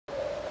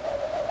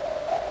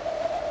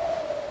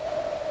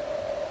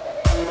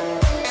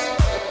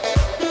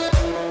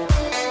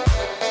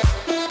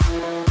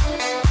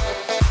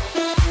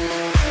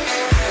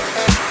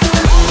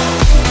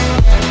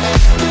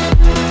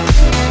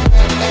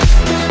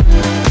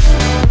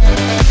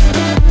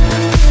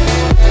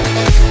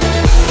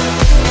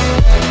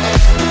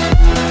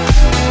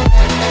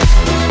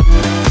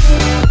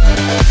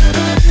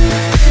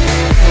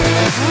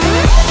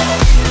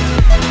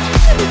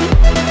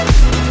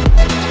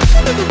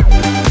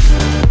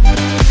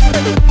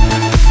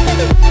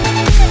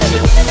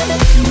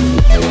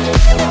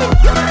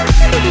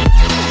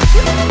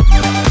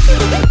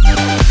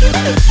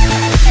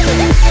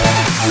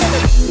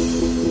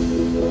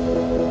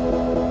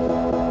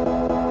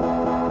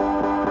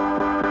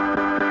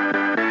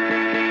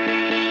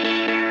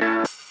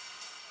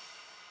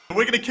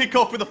going to kick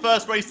off with the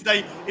first race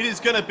today. It is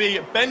going to be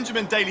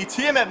Benjamin Daly,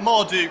 Pietsmiet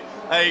Marduk,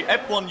 a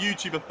F1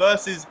 YouTuber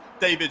versus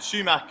David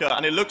Schumacher.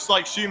 And it looks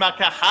like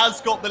Schumacher has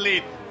got the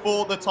lead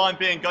for the time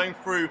being, going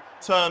through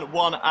turn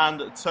 1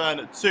 and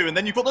turn 2. And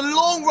then you've got the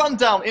long run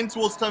down in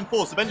towards turn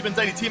 4. So Benjamin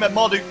Daly, Pietsmiet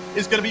Marduk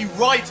is going to be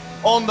right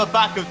on the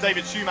back of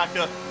David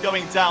Schumacher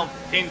going down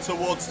in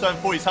towards turn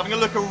 4. He's having a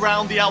look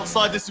around the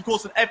outside. This is, of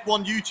course, an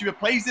F1 YouTuber,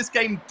 plays this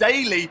game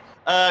daily.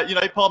 You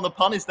know, pardon the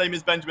pun, his name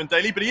is Benjamin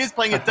Daly, but he is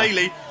playing it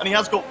daily, and he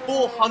has got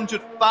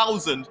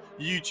 400,000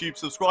 YouTube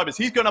subscribers.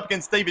 He's going up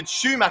against David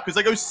Schumacher as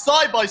they go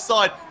side by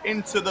side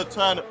into the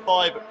turn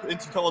 5,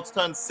 into towards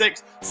turn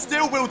 6.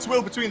 Still wheel to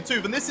wheel between the two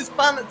of them. This is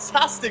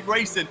fantastic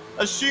racing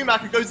as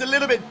Schumacher goes a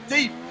little bit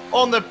deep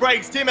on the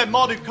brakes. Pietsmiet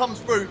Marduk comes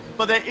through,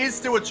 but there is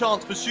still a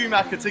chance for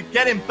Schumacher to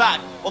get him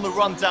back on the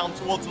run down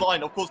towards the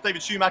line. Of course,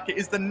 David Schumacher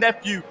is the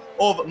nephew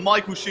of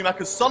Michael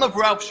Schumacher, son of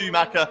Ralf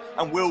Schumacher,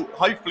 and will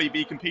hopefully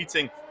be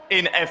competing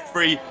in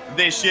F3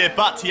 this year,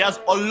 but he has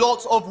a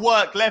lot of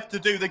work left to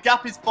do. The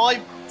gap is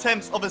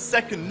 0.5 of a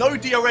second. No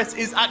DRS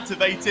is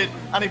activated,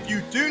 and if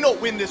you do not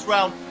win this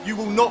round, you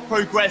will not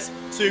progress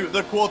to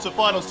the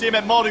quarterfinals.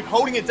 Pietsmiet Marduk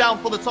holding it down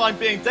for the time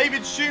being.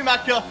 David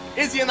Schumacher,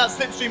 is he in that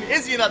slipstream?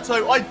 Is he in that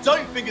tow? I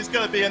don't think it's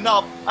going to be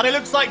enough, and it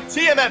looks like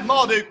Pietsmiet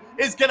Marduk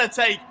is going to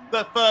take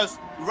the first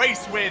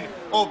race win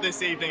of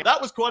this evening.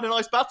 That was quite a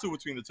nice battle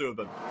between the two of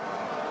them.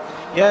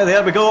 Yeah,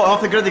 there we go, off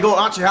the grid they go.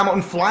 Archie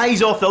Hamilton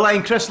flies off the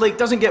line. Chris Lake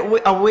doesn't get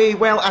away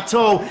well at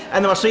all,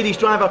 and the Mercedes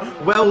driver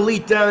will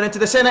lead down into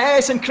the Senna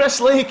S, and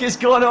Chris Lake is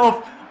gone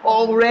off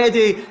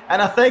already,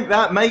 and I think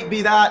that might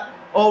be that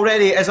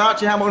already as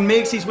Archie Hamilton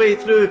makes his way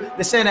through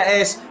the Senna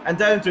S and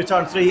down through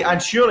turn 3,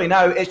 and surely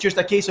now it's just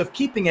a case of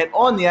keeping it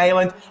on the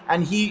island,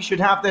 and he should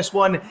have this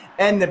one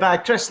in the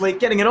bag. Chris Lake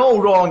getting it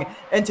all wrong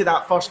into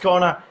that first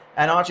corner,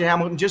 and Archie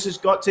Hamilton just has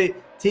got to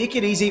take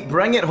it easy,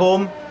 bring it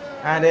home,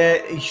 and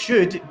he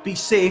should be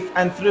safe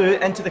and through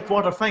into the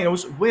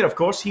quarterfinals, where of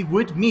course he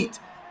would meet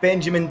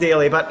Benjamin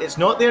Daly, but it's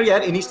not there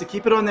yet. He needs to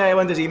keep it on the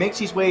island as he makes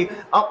his way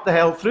up the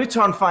hill through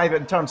turn 5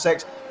 and turn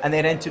 6, and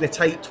then into the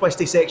tight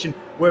twisty section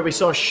where we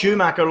saw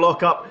Schumacher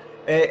lock up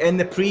in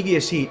the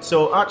previous heat.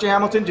 So Archie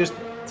Hamilton just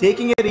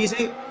taking it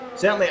easy,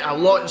 certainly a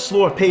lot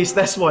slower pace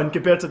this one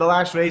compared to the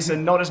last race,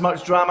 and not as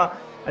much drama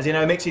as he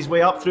now makes his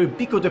way up through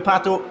Bico de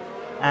Pato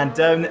and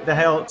down the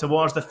hill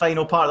towards the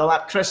final part of the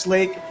lap. Chris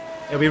Lake,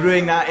 he'll be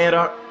ruining that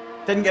error.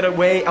 Didn't get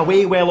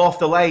away well off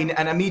the line,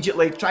 and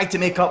immediately tried to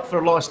make up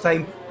for lost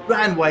time.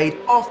 Ran wide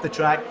off the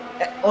track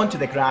onto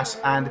the grass,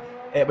 and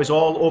it was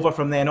all over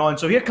from then on.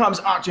 So here comes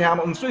Archie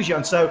Hamilton through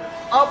Jiansou,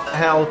 up the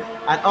hill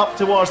and up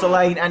towards the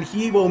line, and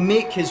he will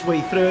make his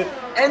way through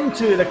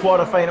into the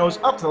quarterfinals.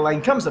 Up to the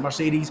line comes the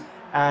Mercedes,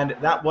 and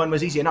that one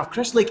was easy enough.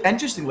 Chris Lake,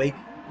 interestingly,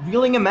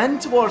 reeling him in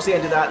towards the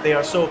end of that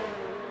there. So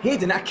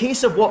Haydon, a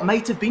case of what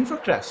might have been for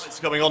Chris. It's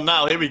coming on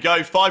now. Here we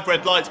go. 5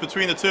 red lights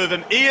between the two of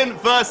them. Ian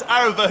versus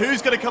Aarava.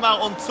 Who's going to come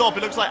out on top?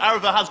 It looks like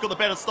Aarava has got the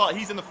better start.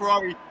 He's in the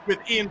Ferrari with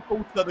Ian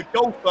Poulter, the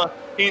golfer,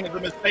 in the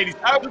Mercedes.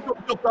 Aarava's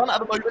got the job done at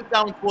the moment,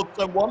 down towards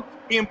turn 1.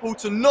 Ian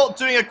Poulter not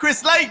doing a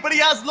Chris Lake, but he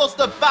has lost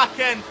the back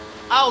end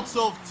out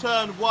of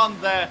turn 1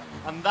 there.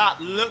 And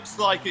that looks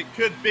like it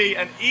could be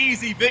an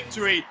easy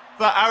victory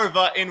for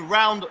Aarava in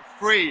round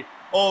 3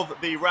 of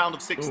the round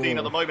of 16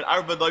 at the moment.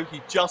 Aarava, though,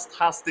 he just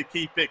has to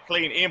keep it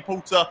clean. Ian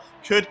Poulter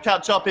could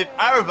catch up if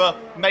Aarava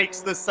makes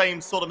the same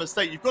sort of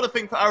mistake. You've got to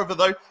think for Aarava,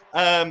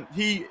 though,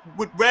 he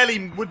rarely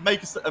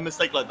make a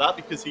mistake like that,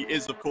 because he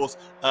is, of course,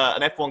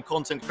 an F1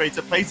 content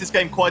creator, plays this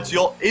game quite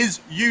a lot, is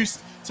used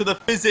to the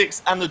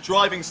physics and the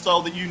driving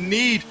style that you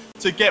need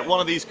to get one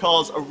of these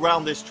cars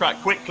around this track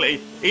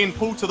quickly. Ian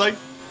Poulter, though,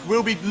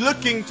 will be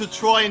looking to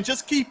try and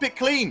just keep it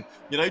clean.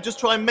 You know, just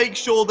try and make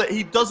sure that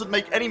he doesn't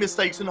make any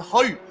mistakes, and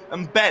hope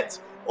and bet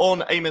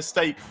on a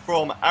mistake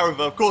from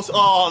Aarava. Of course,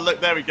 oh, look,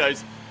 there he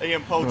goes.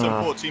 Ian Poulter,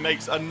 unfortunately,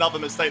 makes another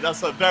mistake.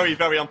 That's a very,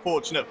 very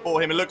unfortunate for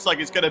him. It looks like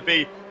it's going to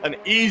be an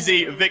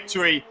easy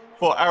victory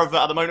for Aarava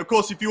at the moment. Of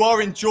course, if you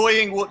are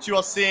enjoying what you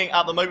are seeing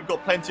at the moment, we've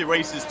got plenty of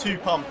races to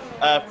come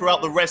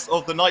throughout the rest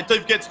of the night.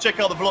 Don't forget to check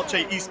out the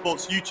Veloce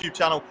Esports YouTube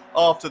channel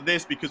after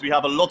this, because we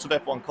have a lot of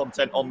F1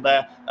 content on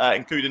there,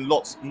 including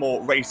lots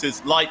more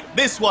races like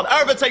this one.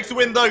 Aarava takes the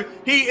win, though.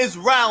 He is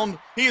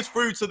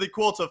through to the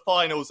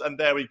quarterfinals, and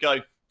there we go.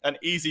 An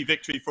easy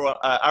victory for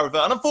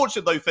Aarava. And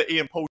unfortunate, though, for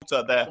Ian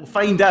Poulter there. We'll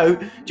find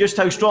out just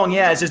how strong he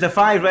is as the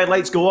 5 red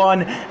lights go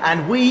on,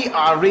 and we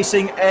are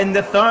racing in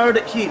the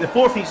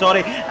fourth heat,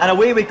 sorry, and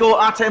away we go.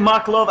 Artem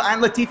Markelov and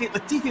Latifi.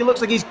 Latifi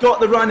looks like he's got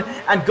the run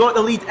and got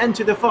the lead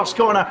into the first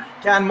corner.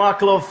 Can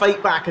Markelov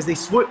fight back as they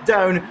swoop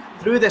down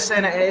through the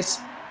Senna S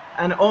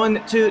and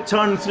on to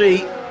turn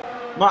 3?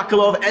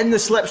 Markelov in the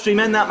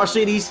slipstream in that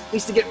Mercedes,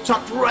 needs to get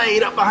tucked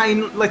right up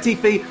behind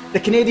Latifi. The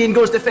Canadian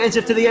goes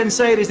defensive to the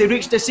inside as they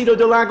reach Decido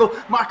del Lago.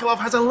 Markelov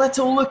has a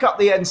little look up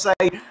the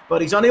inside,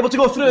 but he's unable to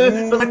go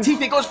through. But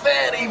Latifi goes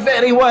very,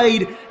 very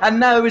wide.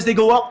 And now as they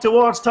go up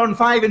towards turn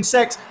 5 and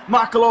 6,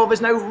 Markelov is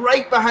now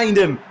right behind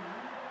him.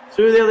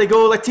 Through there they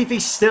go.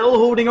 Latifi still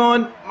holding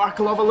on.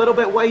 Markelov a little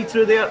bit wide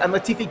through there, and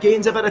Latifi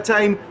gains a bit of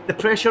time. The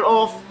pressure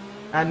off.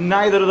 and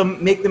neither of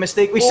them make the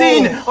mistake we've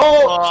seen.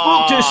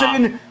 Spoke too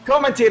soon.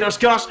 Commentators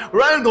curse.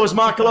 Round goes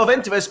Markelov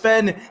into a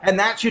spin, and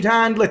that should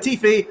hand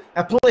Latifi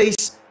a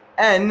place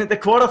in the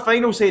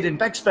quarterfinals. Haydon,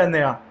 big spin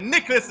there.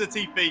 Nicholas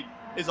Latifi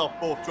is our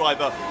 4th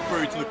driver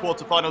through to the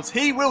quarterfinals.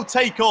 He will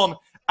take on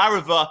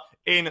Aarava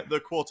in the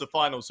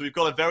quarterfinals. So we've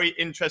got a very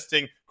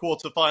interesting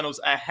quarterfinals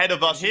ahead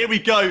of us. Here we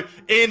go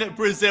in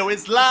Brazil.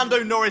 It's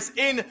Lando Norris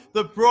in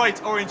the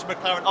bright orange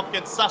McLaren up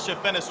against Sacha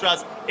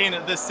Fenestraz in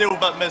the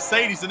silver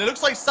Mercedes. And it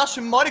looks like Sacha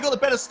might have got the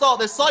better start.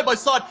 They're side by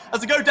side as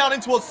they go down in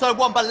towards turn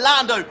 1, but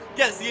Lando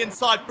gets the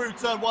inside through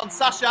turn 1.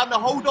 Sacha having to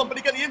hold on, but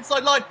he gets the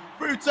inside line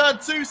through turn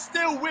 2,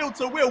 still wheel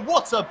to wheel.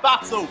 What a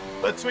battle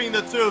between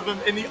the two of them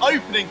in the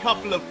opening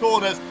couple of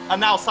corners.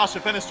 And now Sacha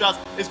Fenestraz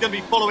is going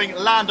to be following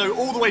Lando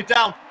all the way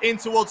down in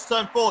towards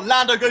turn 4.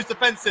 Lando goes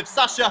defensive.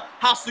 Sacha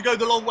has to go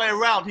the long way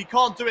around. He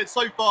can't do it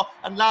so far,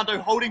 and Lando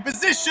holding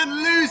position,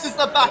 loses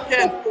the back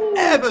end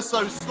ever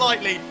so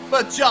slightly,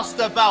 but just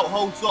about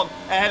holds on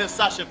ahead of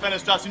Sacha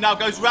Fenestraz, who now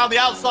goes round the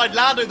outside.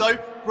 Lando, though,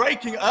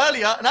 braking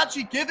earlier and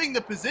actually giving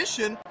the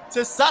position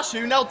to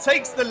Sacha, who now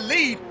takes the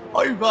lead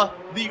over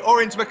the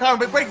orange McLaren,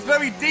 but breaks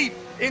very deep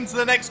into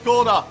the next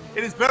corner.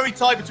 It is very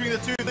tight between the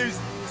two of these.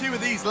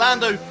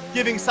 Lando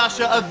giving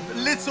Sacha a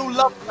little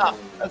love tap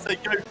as they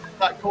go through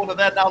that corner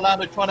there. Now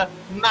Lando trying to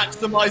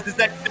maximise his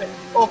exit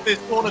off this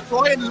corner.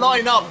 Try and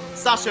line up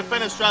Sacha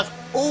Fenestraz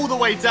all the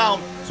way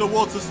down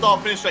towards the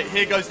start-finish straight.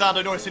 Here goes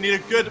Lando Norris. He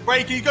needs a good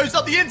break. He goes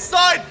up the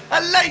inside.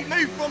 A late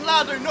move from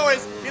Lando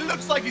Norris. It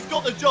looks like he's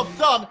got the job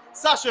done.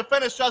 Sacha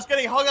Fenestraz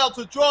getting hung out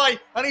to dry,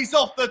 and he's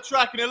off the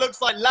track, and it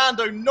looks like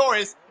Lando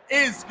Norris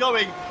is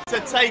going to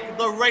take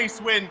the race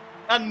win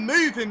and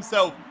move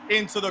himself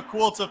into the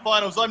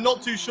quarterfinals. I'm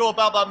not too sure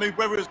about that move,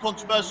 whether it was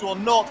controversial or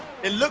not.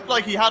 It looked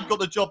like he had got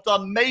the job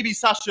done. Maybe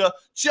Sacha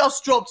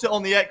just dropped it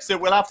on the exit.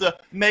 We'll have to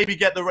maybe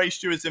get the race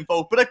stewards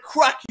involved. But a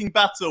cracking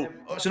battle.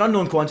 It's an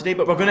unknown quantity,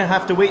 but we're going to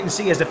have to wait and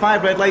see as the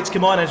 5 red lights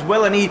come on, as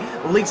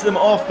Willne leads them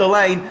off the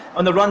line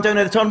on the run down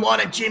of the turn 1.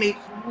 And Jamie,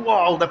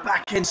 wow, the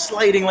back end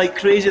sliding like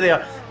crazy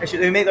there.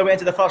 They make their way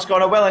into the first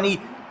corner.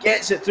 Willne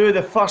gets it through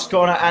the first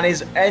corner and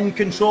is in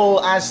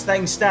control as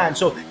things stand.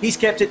 So he's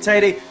kept it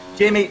tidy.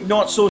 Jamie,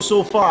 not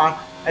so far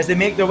as they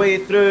make their way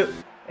through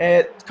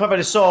Cover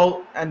de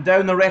Sol and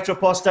down the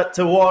Retroposta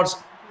towards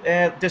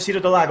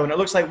Desiro del Lago. And it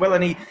looks like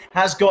Willne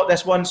has got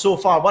this one so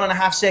far.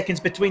 1.5 seconds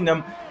between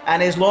them.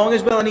 And as long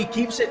as Willne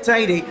keeps it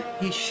tidy,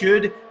 he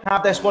should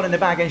have this one in the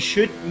bag and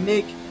should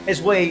make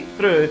his way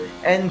through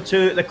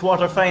into the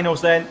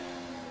quarterfinals then.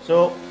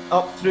 So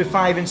up through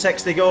 5 and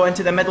 6 they go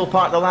into the middle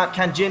part of the lap.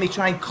 Can Jamie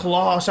try and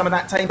claw some of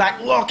that time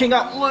back? Locking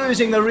up,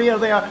 losing the rear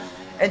there.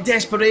 In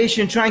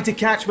desperation, trying to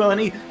catch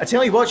Willne. I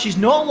tell you what, she's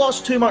not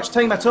lost too much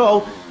time at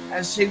all,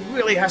 as she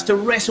really has to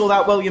wrestle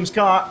that Williams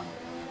car.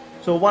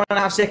 So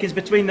 1.5 seconds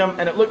between them,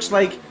 and it looks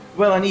like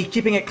Willne,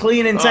 keeping it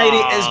clean and tidy,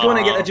 is going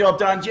to get the job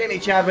done. Jamie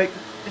Chadwick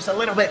just a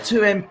little bit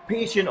too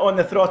impatient on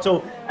the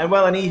throttle, and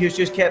Willne, who's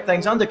just kept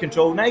things under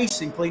control,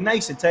 nice and clean,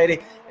 nice and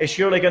tidy, is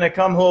surely going to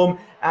come home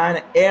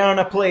and earn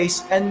a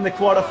place in the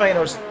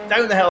quarterfinals.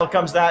 Down the hill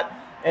comes that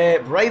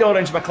bright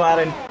orange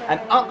McLaren, and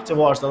up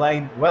towards the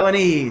line,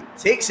 Willne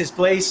takes his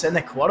place in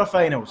the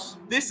quarterfinals.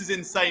 This is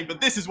insane,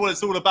 but this is what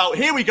it's all about.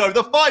 Here we go.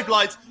 The 5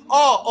 lights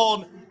are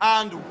on,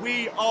 and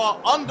we are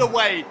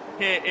underway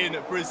here in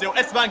Brazil.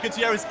 Esteban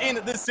Gutierrez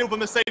in the silver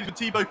Mercedes with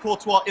Thibaut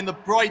Courtois in the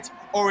bright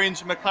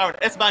orange McLaren.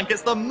 Esteban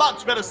gets the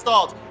much better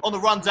start on the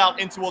run down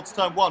in towards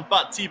turn 1,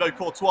 but Thibaut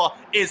Courtois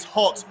is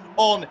hot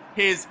on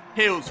his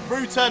heels.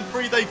 Through turn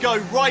 3 they go,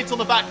 right on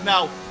the back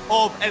now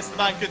of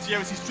Esteban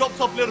Gutierrez. He's dropped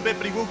off a little bit,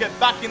 but he will get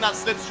back in that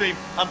slipstream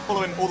and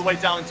follow him all the way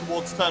down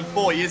towards turn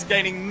 4. He is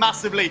gaining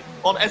massively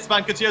on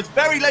Esteban Gutierrez.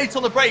 Very late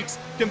on the brakes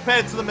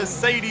compared to the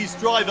Mercedes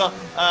driver,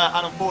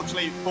 and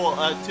unfortunately for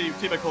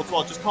Thibaut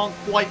Courtois, just can't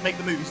quite make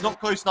the move. He's not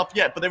close enough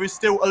yet, but there is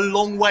still a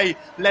long way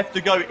left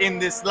to go in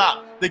this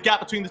lap. The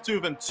gap between the two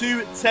of them,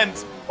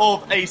 0.2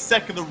 of a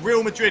second. The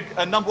Real Madrid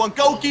 #1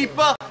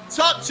 goalkeeper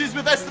touches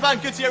with Esteban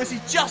Gutierrez. He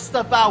just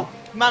about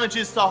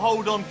manages to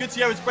hold on.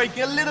 Gutierrez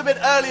braking a little bit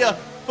earlier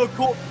for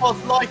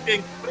Courtois'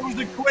 liking, but it was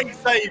a great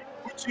save,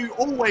 which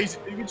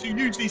you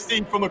usually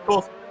see from, of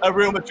course, a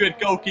Real Madrid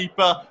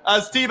goalkeeper,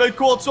 as Thibaut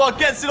Courtois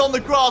gets it on the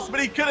grass, but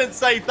he couldn't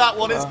save that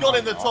one. It's gone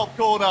in the top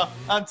corner,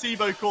 and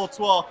Thibaut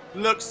Courtois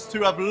looks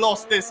to have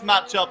lost this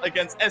matchup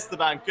against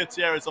Esteban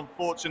Gutierrez,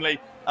 unfortunately,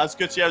 as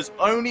Gutierrez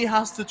only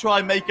has to try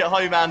and make it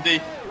home,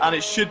 Andy, and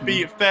it should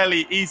be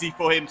fairly easy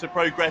for him to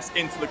progress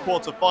into the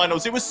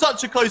quarterfinals. It was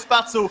such a close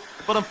battle,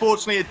 but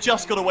unfortunately it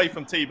just got away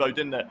from Thibaut,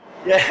 didn't it?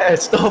 Yeah,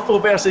 Stoffel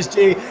versus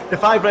Jay. The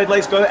 5 red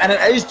lights go out, and it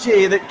is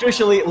Jay that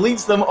crucially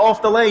leads them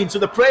off the line. So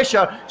the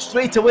pressure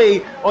straight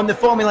away on the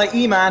Formula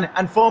E man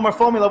and former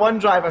Formula 1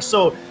 driver.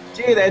 So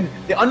Jay then,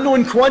 the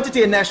unknown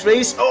quantity in this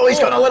race. Oh, he's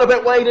gone a little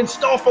bit wide, and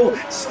Stoffel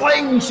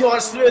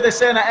slingshots through the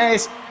Senna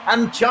S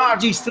and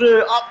charges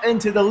through up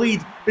into the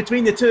lead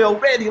between the two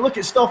already. Look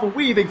at Stoffel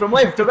weaving from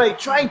left to right,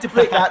 trying to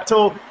break that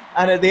toe.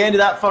 And at the end of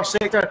that first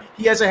sector,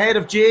 he is ahead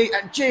of Jay,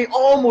 and Jay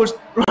almost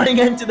running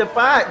into the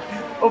back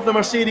of the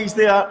Mercedes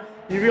there.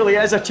 He really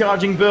is a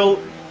charging bull.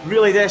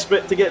 really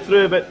desperate to get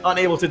through, but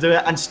unable to do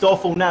it. And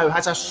Stoffel now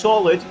has a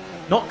solid,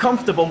 not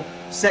comfortable,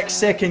 6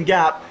 second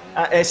gap.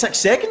 6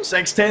 seconds?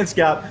 6/10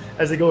 gap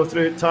as they go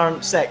through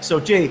turn 6. So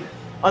Jay,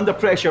 under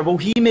pressure, will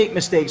he make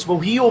mistakes? Will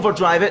he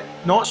overdrive it?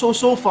 Not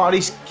so far.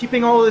 He's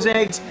keeping all his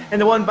eggs in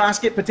the one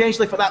basket,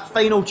 potentially for that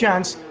final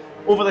chance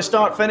over the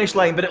start-finish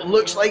line. But it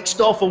looks like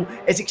Stoffel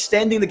is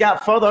extending the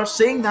gap further.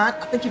 Saying that,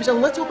 I think he was a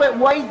little bit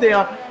wide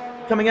there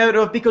coming out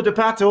of Pico de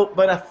Pato,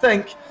 but I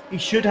think he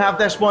should have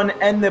this one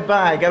in the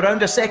bag.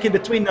 Around a second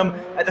between them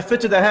at the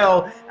foot of the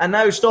hill, and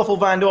now Stoffel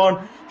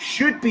Vandoorne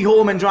should be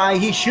home and dry.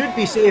 He should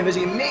be safe as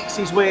he makes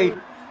his way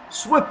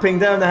swooping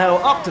down the hill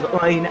up to the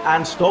line,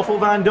 and Stoffel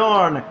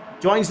Vandoorne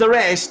joins the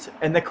rest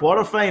in the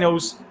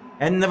quarterfinals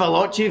in the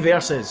Veloce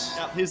Versus.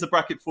 Yeah, here's the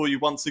bracket for you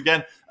once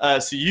again,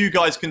 so you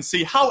guys can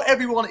see how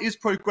everyone is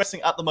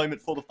progressing at the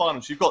moment for the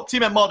finals. You've got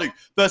Thibaut Courtois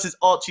versus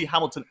Archie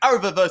Hamilton,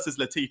 Aarava versus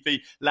Latifi,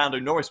 Lando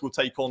Norris will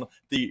take on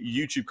the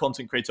YouTube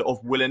content creator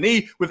of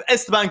Willne, with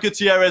Esteban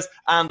Gutierrez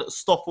and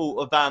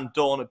Stoffel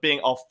Vandoorne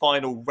being our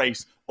final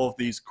race of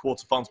these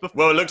quarterfinals.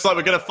 Well, it looks like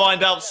we're going to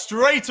find out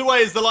straight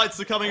away as the lights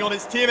are coming on.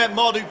 It's Thibaut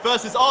Courtois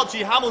versus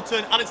Archie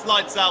Hamilton, and it's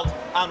lights out,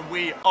 and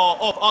we are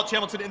off. Archie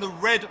Hamilton in the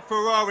red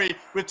Ferrari,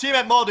 with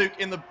Thibaut Courtois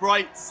in the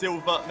bright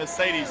silver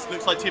Mercedes.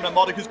 Looks like Thibaut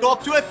Courtois has got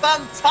off to a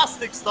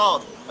fantastic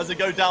start as they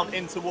go down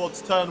in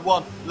towards turn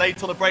 1.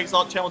 Late on the brakes,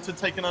 Archie Hamilton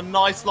taking a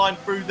nice line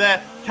through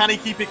there. Can he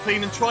keep it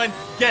clean and try and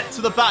get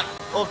to the back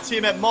of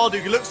Thibaut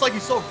Courtois? It looks like he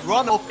sort of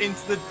run off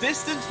into the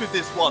distance with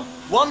this one.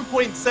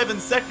 1.7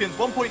 seconds,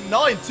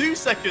 1.92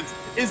 seconds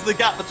is the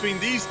gap between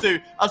these two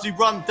as we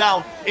run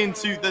down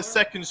into the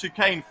second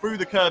chicane through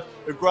the curve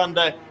of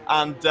Grande.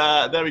 And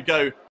there we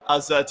go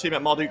as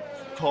Thibaut Courtois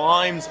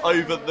climbs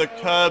over the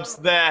curbs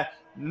there.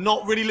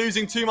 Not really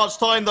losing too much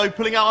time though,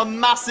 pulling out a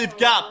massive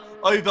gap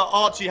over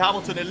Archie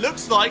Hamilton. It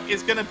looks like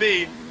it's going to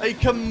be a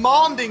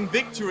commanding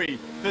victory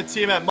for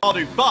Thibaut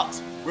Courtois,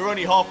 but we're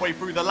only halfway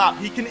through the lap.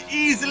 He can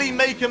easily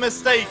make a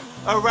mistake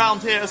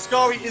around here.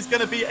 Ascari is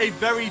going to be a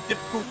very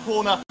difficult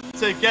corner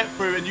to get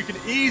through, and you can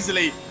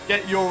easily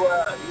get your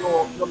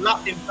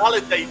lap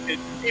invalidated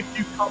if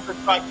you cut the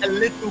track a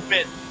little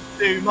bit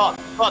too much.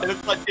 But it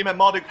looks like Thibaut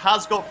Courtois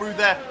has got through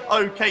there.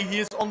 Okay, he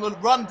is on the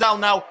run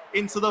down now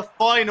into the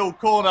final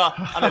corner,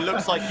 and it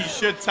looks like he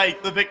should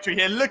take the victory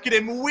here. Look at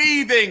him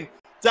weaving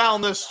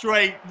down the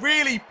straight,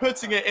 really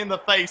putting it in the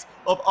face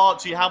of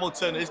Archie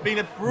Hamilton. It's been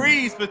a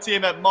breeze for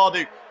Thibaut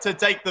Courtois to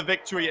take the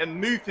victory and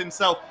move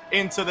himself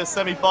into the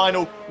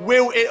semi-final.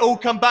 Will it all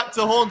come back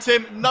to haunt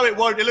him? No, it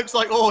won't. It looks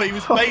like, oh, he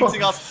was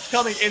baiting us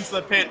coming into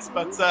the pits,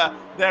 but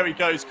there he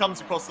goes,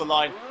 comes across the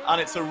line,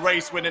 and it's a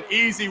race win, an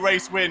easy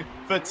race win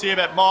for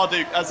Thibaut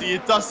Courtois as he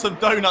does some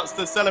donuts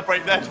to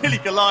celebrate there. Nearly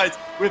collides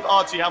with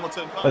Archie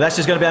Hamilton. Well, this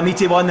is going to be a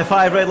meaty one. The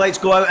 5 red lights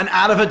go out, and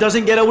Aarava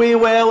doesn't get away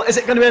well. Is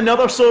it going to be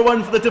another sore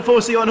one for the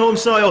Tifosi on home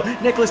soil?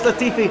 Nicholas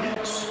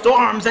Latifi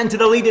storms into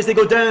the lead as they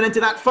go down into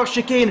that first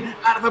chicane.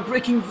 Aarava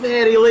braking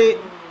very late.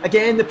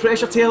 Again, the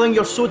pressure telling,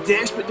 you're so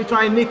desperate to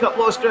try and make up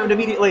lost ground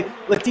immediately.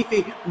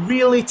 Latifi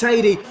really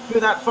tidy through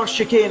that first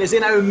chicane as they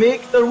now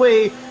make their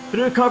way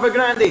through Curva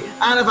Grande.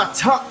 Aarava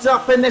tucked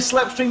up in the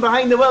slipstream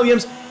behind the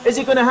Williams. Is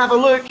he going to have a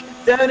look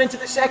down into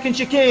the second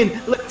chicane?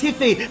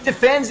 Latifi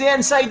defends the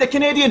inside, the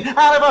Canadian.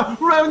 Aarava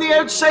round the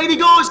outside he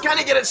goes. Can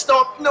he get it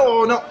stopped?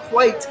 No, not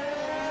quite.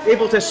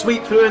 Able to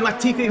sweep through, and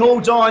Latifi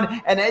holds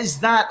on, and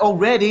is that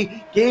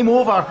already game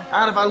over?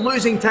 Aarava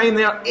losing time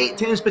there, 8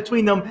 tenths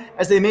between them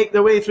as they make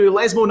their way through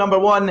Lesmo number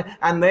 1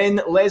 and then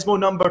Lesmo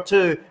number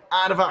 2.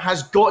 Aarava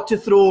has got to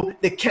throw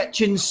the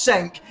kitchen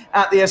sink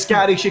at the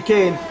Ascari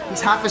chicane. He's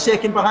half a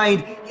second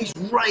behind, he's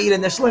right in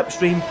the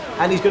slipstream,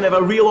 and he's going to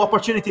have a real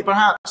opportunity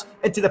perhaps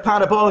into the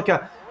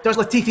Parabolica. Does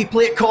Latifi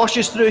play it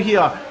cautious through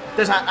here?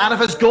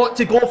 Aarava's got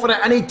to go for it,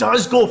 and he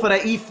does go for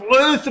it. He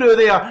flew through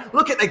there.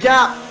 Look at the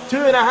gap,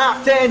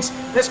 2.5 tenths.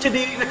 This could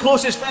be the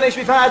closest finish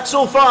we've had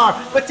so far.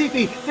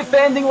 Latifi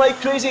defending like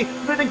crazy,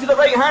 moving to the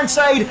right-hand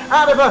side.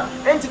 Aarava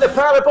into the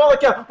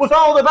Parabolica with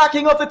all the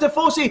backing of the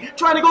Tifosi,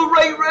 trying to go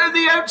right round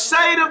the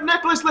outside of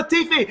Nicholas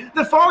Latifi.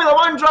 The Formula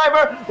 1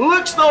 driver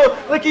looks though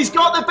like he's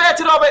got the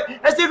better of it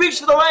as they reach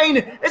for the line.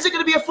 Is it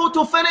going to be a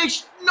photo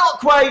finish? Not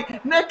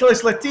quite.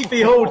 Nicholas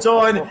Latifi holds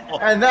on,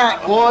 and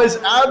that was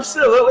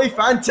absolutely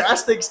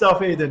fantastic stuff,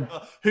 Haydon.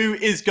 Who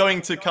is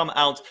going to come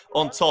out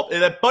on top?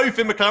 They're both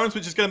in McLarens,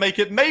 which is going to make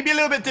it maybe a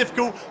little bit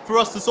difficult for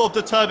us to sort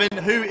of determine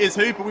who is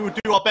who, but we will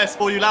do our best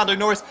for you. Lando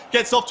Norris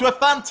gets off to a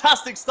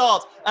fantastic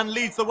start and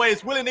leads the way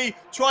as Willne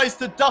tries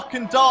to duck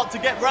and dart to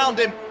get round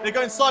him. They're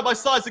going side by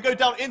side to go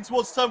down in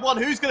towards turn 1.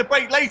 Who's going to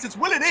brake later? It's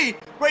Willne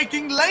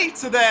braking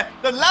later there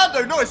than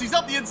Lando Norris. He's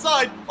up the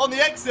inside on the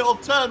exit of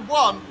turn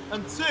 1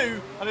 and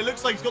 2, and it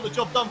looks like he's got the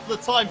job done for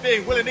the time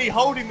being. Willne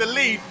holding the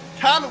lead.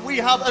 Can we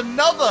have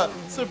another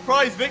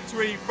surprise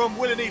victory from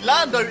Willne?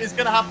 Lando is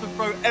going to have to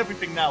throw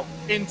everything now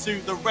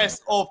into the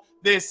rest of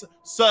this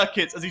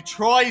circuit as he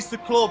tries to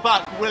claw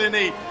back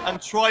Willne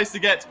and tries to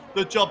get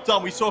the job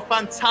done. We saw a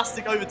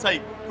fantastic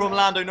overtake from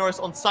Lando Norris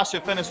on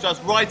Sacha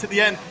Fenestraz right at the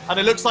end, and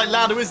it looks like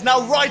Lando is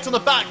now right on the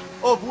back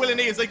of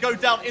Willne as they go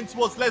down in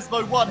towards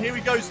Lesmo 1. Here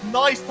he goes,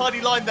 nice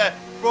tidy line there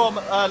from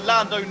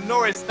Lando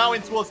Norris, now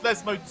in towards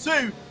Lesmo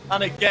 2,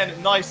 and again,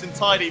 nice and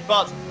tidy,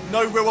 but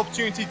no real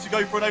opportunity to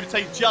go for an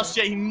overtake just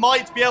yet. He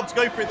might be able to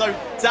go for it though,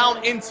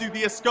 down into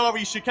the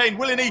Ascari chicane.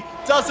 Willne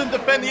doesn't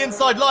defend the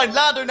inside line.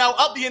 Lando now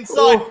up the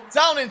inside,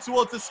 down in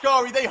towards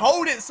Ascari. They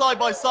hold it side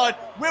by side.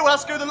 Will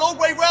has to go the long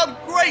way round.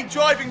 Great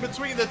driving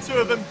between the two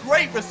of them.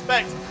 Great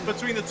respect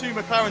between the two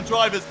McLaren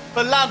drivers.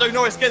 But Lando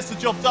Norris gets the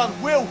job done.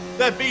 Will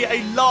there be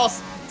a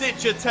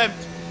last-ditch attempt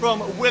from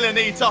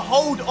Willne to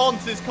hold on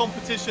to this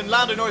competition?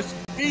 Lando Norris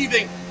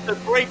weaving to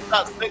break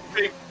that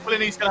slipstream.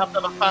 Willne's going to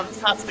have a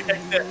fantastic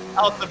exit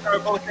out of the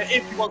Parabolica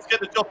if he wants to get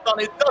the job done.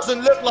 It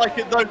doesn't look like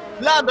it though.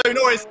 Lando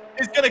Norris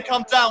is going to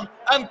come down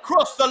and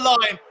cross the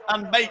line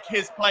and make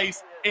his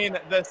place in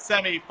the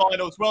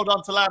semi-finals. Well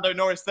done to Lando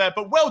Norris there,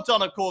 but well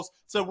done, of course,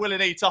 to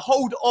Willne to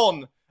hold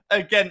on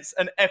against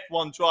an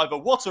F1 driver.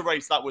 What a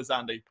race that was,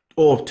 Andy.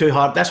 Oh, too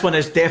hard. This one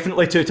is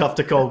definitely too tough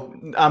to call.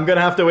 I'm going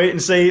to have to wait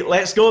and see.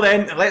 Let's go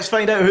then. Let's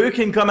find out who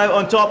can come out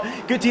on top.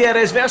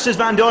 Gutierrez versus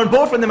Vandoorne,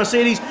 both in the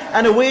Mercedes,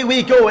 and away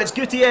we go. It's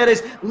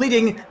Gutierrez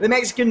leading the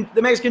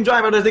Mexican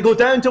driver as they go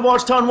down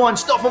towards turn 1.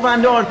 Stoffel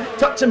Vandoorne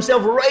tucks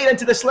himself right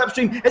into the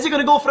slipstream. Is he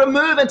going to go for a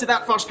move into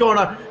that first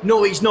corner?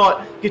 No, he's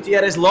not.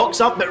 Gutierrez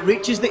locks up but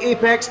reaches the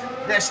apex.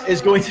 This is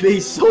going to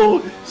be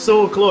so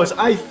close.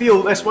 I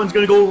feel this one's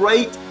going to go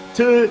right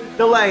to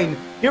the line.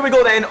 Here we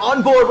go then,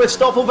 on board with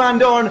Stoffel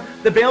Vandoorne,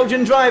 the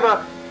Belgian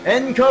driver,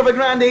 in Curva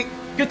Grande.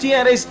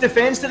 Gutierrez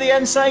defends to the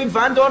inside.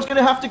 Vandoorne's going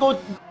to have to go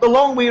the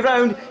long way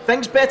round,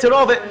 thinks better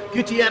of it.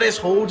 Gutierrez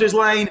holds his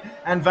line,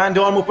 and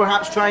Vandoorne will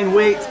perhaps try and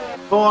wait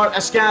for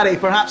Ascari,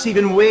 perhaps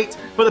even wait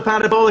for the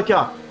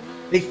Parabolica.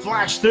 They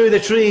flash through the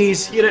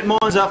trees here at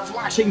Monza,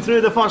 flashing through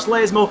the first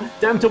Lesmo,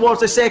 down towards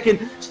the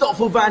second.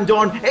 Stoffel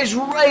Vandoorne is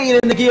right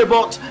in the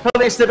gearbox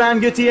of Esteban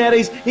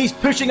Gutierrez. He's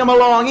pushing him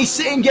along, he's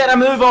saying get a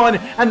move on,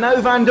 and now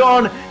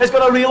Vandoorne has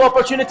got a real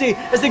opportunity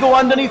as they go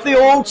underneath the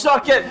old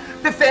circuit.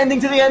 Defending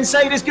to the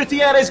inside is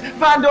Gutierrez.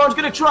 Vandoorne's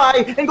going to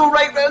try and go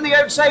right round the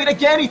outside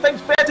again. He thinks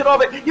better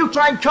of it. He'll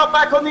try and cut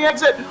back on the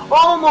exit.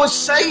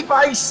 Almost side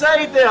by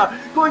side there,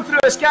 going through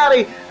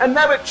Ascari, and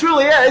now it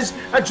truly is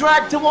a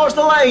drag towards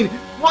the line.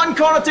 One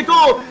corner to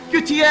go.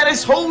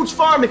 Gutierrez holds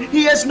firm.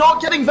 He is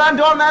not getting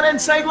Vandoorne that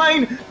inside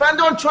line.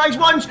 Vandoorne tries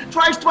once,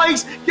 tries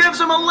twice, gives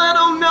him a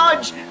little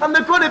nudge, and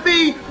they're going to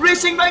be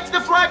racing right to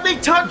the flag. They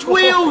touch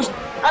wheels,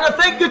 and I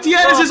think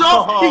Gutierrez is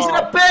off. He's in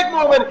a big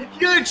moment.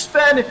 Huge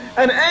spin,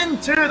 and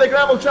into the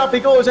gravel trap he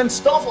goes, and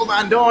Stoffel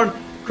Vandoorne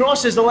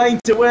crosses the line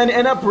to win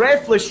in a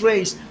breathless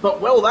race. But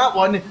will that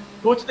one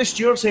go to the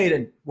stewards,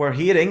 Haydon? We're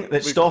hearing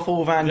that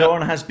Stoffel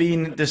Vandoorne has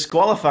been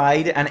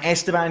disqualified and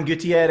Esteban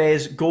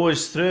Gutierrez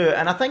goes through.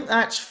 And I think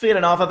that's fair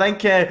enough. I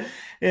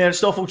think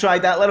Stoffel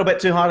tried that a little bit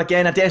too hard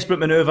again, a desperate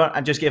manoeuvre,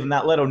 and just gave him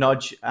that little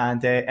nudge.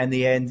 And in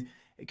the end,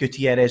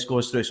 Gutierrez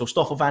goes through. So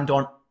Stoffel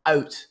Vandoorne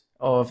out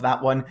of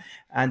that one.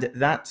 And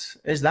that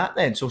is that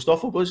then. So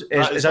Stoffel goes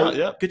is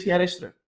out, Gutierrez through.